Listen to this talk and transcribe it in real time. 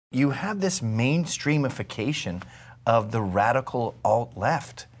You have this mainstreamification of the radical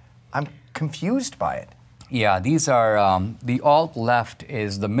alt-left. I'm confused by it. Yeah, these are, the alt-left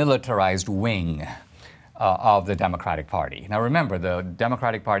is the militarized wing of the Democratic Party. Now remember, the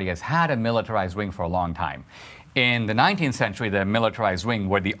Democratic Party has had a militarized wing for a long time. In the 19th century, the militarized wing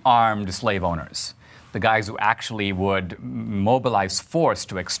were the armed slave owners, the guys who actually would mobilize force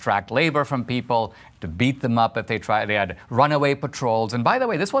to extract labor from people, to beat them up if they tried. They had runaway patrols. And by the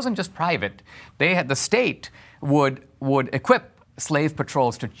way, this wasn't just private. The state would equip slave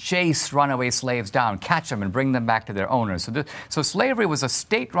patrols to chase runaway slaves down, catch them, and bring them back to their owners. So slavery was a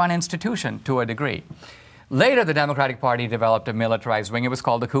state-run institution to a degree. Later, the Democratic Party developed a militarized wing. It was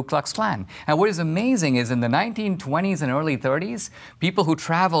called the Ku Klux Klan. And what is amazing is in the 1920s and early 30s, people who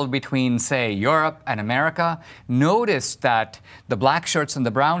traveled between, say, Europe and America noticed that the black shirts and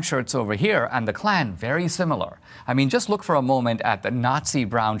the brown shirts over here and the Klan, very similar. I mean, just look for a moment at the Nazi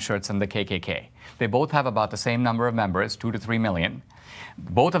brown shirts and the KKK. They both have about the same number of members, 2 to 3 million.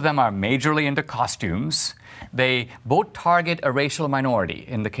 Both of them are majorly into costumes. They both target a racial minority.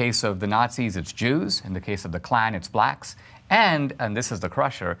 In the case of the Nazis, it's Jews. In the case of the Klan, it's blacks. And this is the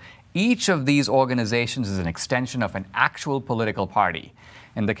crusher, each of these organizations is an extension of an actual political party.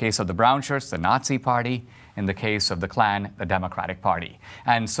 In the case of the brown shirts, the Nazi Party. In the case of the Klan, the Democratic Party.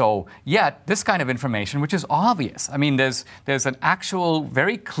 And so, yet, this kind of information, which is obvious, I mean, there's an actual,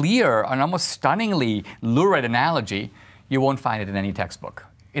 very clear and almost stunningly lurid analogy. You won't find it in any textbook.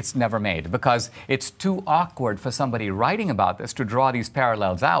 It's never made because it's too awkward for somebody writing about this to draw these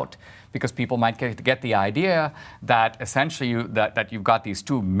parallels out, because people might get the idea that essentially that you've got these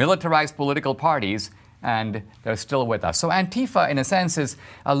two militarized political parties and they're still with us. So Antifa, in a sense, is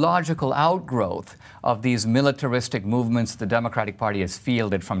a logical outgrowth of these militaristic movements the Democratic Party has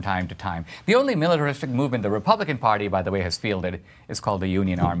fielded from time to time. The only militaristic movement the Republican Party, by the way, has fielded is called the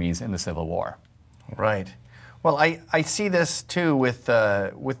Union armies in the Civil War. Right. Well, I see this too with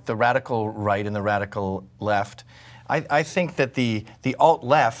the radical right and the radical left. I think that the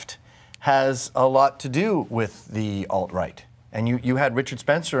alt-left has a lot to do with the alt-right. And you had Richard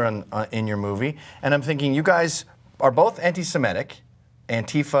Spencer in your movie, and I'm thinking you guys are both anti-Semitic,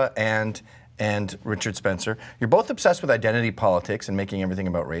 Antifa and Richard Spencer. You're both obsessed with identity politics and making everything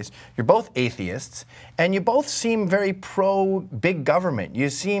about race. You're both atheists, and you both seem very pro-big government. You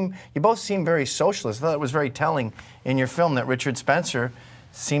both seem very socialist. I thought it was very telling in your film that Richard Spencer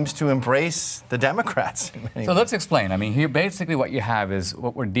seems to embrace the Democrats. So let's explain. I mean, here basically what you have is,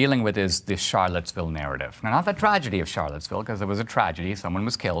 what we're dealing with is the Charlottesville narrative. Now, not the tragedy of Charlottesville, because there was a tragedy, someone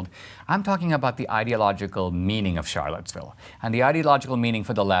was killed. I'm talking about the ideological meaning of Charlottesville. And the ideological meaning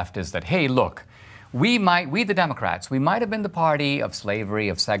for the left is that, hey, look, we the Democrats, we might have been the party of slavery,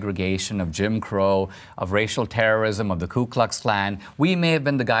 of segregation, of Jim Crow, of racial terrorism, of the Ku Klux Klan. We may have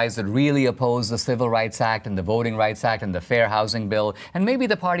been the guys that really opposed the Civil Rights Act and the Voting Rights Act and the Fair Housing Bill. And maybe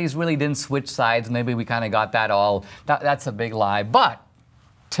the parties really didn't switch sides. Maybe we kind of got that all. That's a big lie. But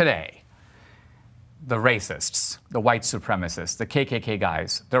today, the racists, the white supremacists, the KKK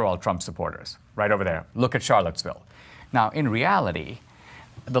guys, they're all Trump supporters. Right over there. Look at Charlottesville. Now, in reality,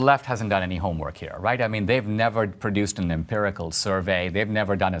 the left hasn't done any homework here, right? I mean, they've never produced an empirical survey. They've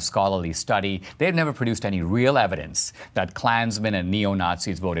never done a scholarly study. They've never produced any real evidence that Klansmen and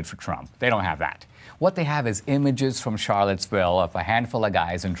neo-Nazis voted for Trump. They don't have that. What they have is images from Charlottesville of a handful of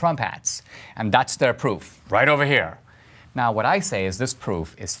guys in Trump hats. And that's their proof, right over here. Now, what I say is this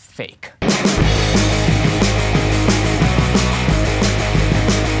proof is fake.